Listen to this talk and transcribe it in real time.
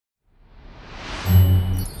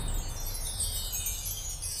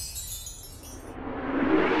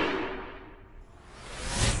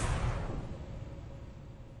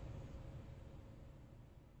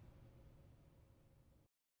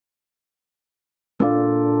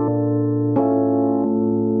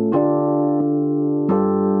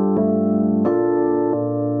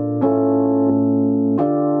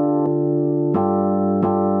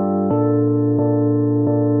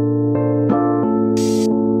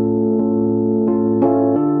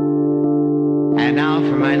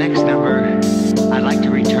my next number, I'd like to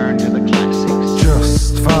return to the classics.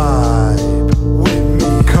 Just vibe with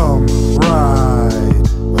me, come ride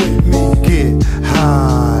with me, get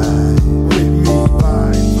high with me,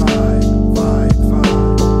 vibe.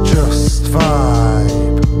 Just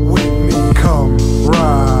vibe with me, come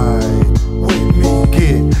ride with me,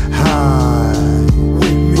 get high with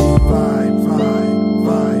me,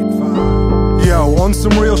 vibe. Yo, on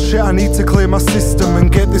some real shit, I need to clear my system and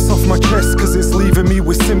get this off my chest, cause it's leaving me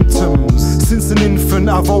with symptoms. Since an infant,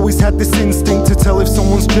 I've always had this instinct to tell if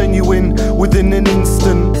someone's genuine within an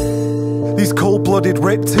instant. These cold-blooded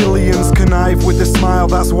reptilians connive with a smile,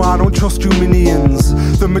 that's why I don't trust you minions.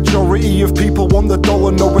 The majority of people want the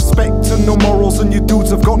dollar, no respect and no morals, and you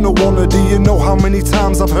dudes have got no honor. Do you know how many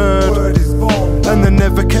times I've heard word is born, and they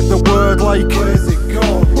never kept the word? Like, where's it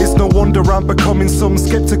gone? It's no wonder I'm becoming some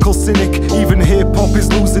sceptical cynic. Even hip-hop is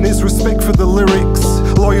losing its respect for the lyrics.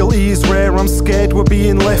 Loyalty is rare, I'm scared we're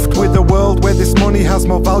being left with a world where this money has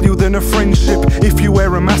more value than a friendship. If you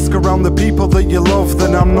wear a mask around the people that you love,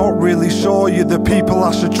 then I'm not really sure you're the people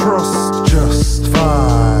I should trust. Just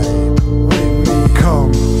vibe with me,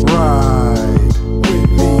 come ride with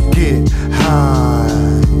me, get high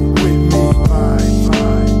with me, vibe.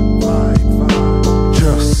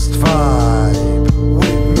 Just vibe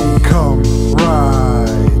with me, come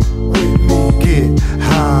ride with me, get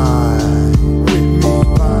high with me,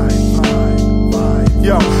 vibe.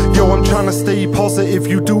 Yo, I'm trying to stay positive,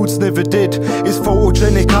 you dudes never did. It's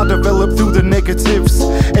photogenic, I developed through the negatives.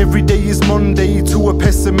 Every day is Monday to a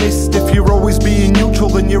pessimist. If you're always being neutral,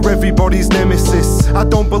 then you're everybody's nemesis. I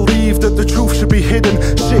don't believe that the truth should be hidden.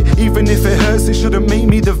 Shit, even if it hurts, it shouldn't make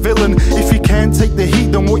me the villain. If you can't take the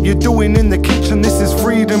heat, then what you're doing in the kitchen, this is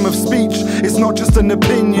freedom of speech, it's not just an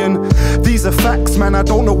opinion. These are facts, man, I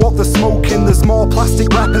don't know what they're smoking. There's more plastic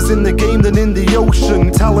rappers in the game than in the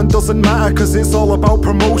ocean. Talent doesn't matter, cause it's all about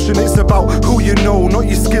promotion. It's about who you know, not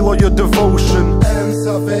your skill or your devotion.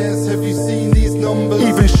 Sa-Ves, have you seen these numbers?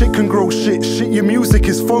 Even shit can grow shit, your music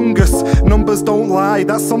is fungus. Numbers don't lie,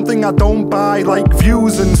 that's something I don't buy. Like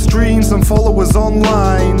views and streams and followers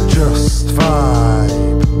online. Just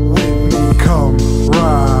vibe with me, come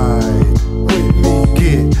ride with me,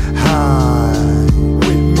 get high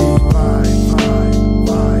with me, vibe.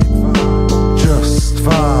 Just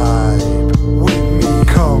vibe with me,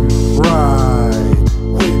 come ride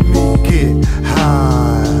with me, get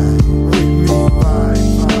high with me,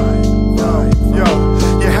 vibe. Yo,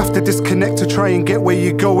 you have to disconnect to try and get where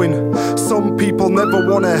you're going. Some people never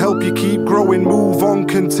want to help you keep growing. Move on,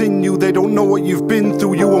 continue, they don't know what you've been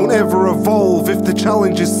through. You won't ever evolve if the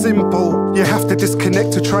challenge is simple. You have to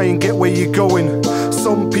disconnect to try and get where you're going.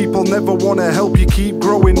 Some people never want to help you keep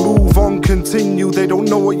growing. Move on, continue, they don't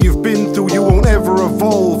know what you've been through. You won't ever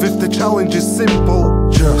evolve if the challenge is simple.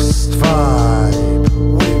 Just vibe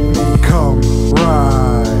with me, come ride